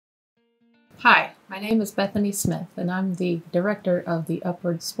Hi, my name is Bethany Smith, and I'm the director of the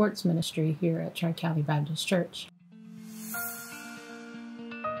Upward Sports Ministry here at Tri-County Baptist Church.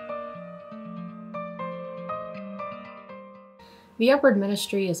 The Upward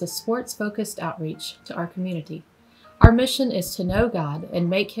Ministry is a sports-focused outreach to our community. Our mission is to know God and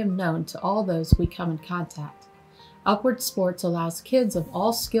make Him known to all those we come in contact. Upward Sports allows kids of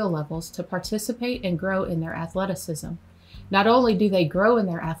all skill levels to participate and grow in their athleticism. Not only do they grow in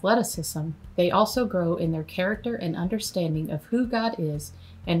their athleticism, they also grow in their character and understanding of who God is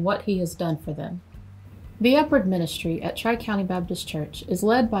and what He has done for them. The Upward Ministry at Tri-County Baptist Church is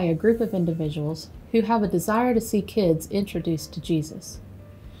led by a group of individuals who have a desire to see kids introduced to Jesus.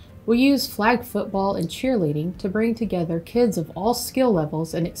 We use flag football and cheerleading to bring together kids of all skill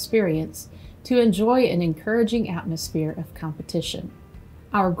levels and experience to enjoy an encouraging atmosphere of competition.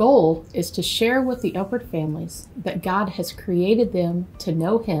 Our goal is to share with the Upward families that God has created them to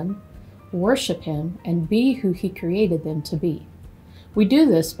know Him, worship Him, and be who He created them to be. We do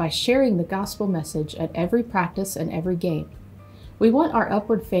this by sharing the gospel message at every practice and every game. We want our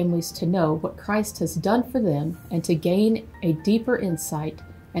Upward families to know what Christ has done for them and to gain a deeper insight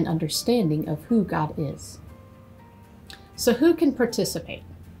and understanding of who God is. So who can participate?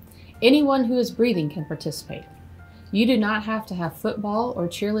 Anyone who is breathing can participate. You do not have to have football or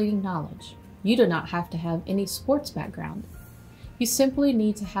cheerleading knowledge. You do not have to have any sports background. You simply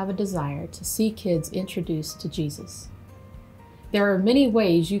need to have a desire to see kids introduced to Jesus. There are many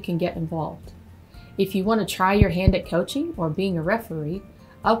ways you can get involved. If you want to try your hand at coaching or being a referee,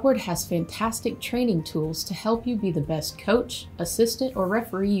 Upward has fantastic training tools to help you be the best coach, assistant, or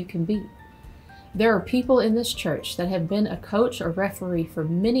referee you can be. There are people in this church that have been a coach or referee for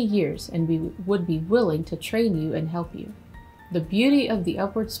many years and would be willing to train you and help you. The beauty of the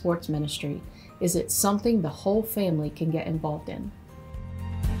Upward Sports Ministry is it's something the whole family can get involved in.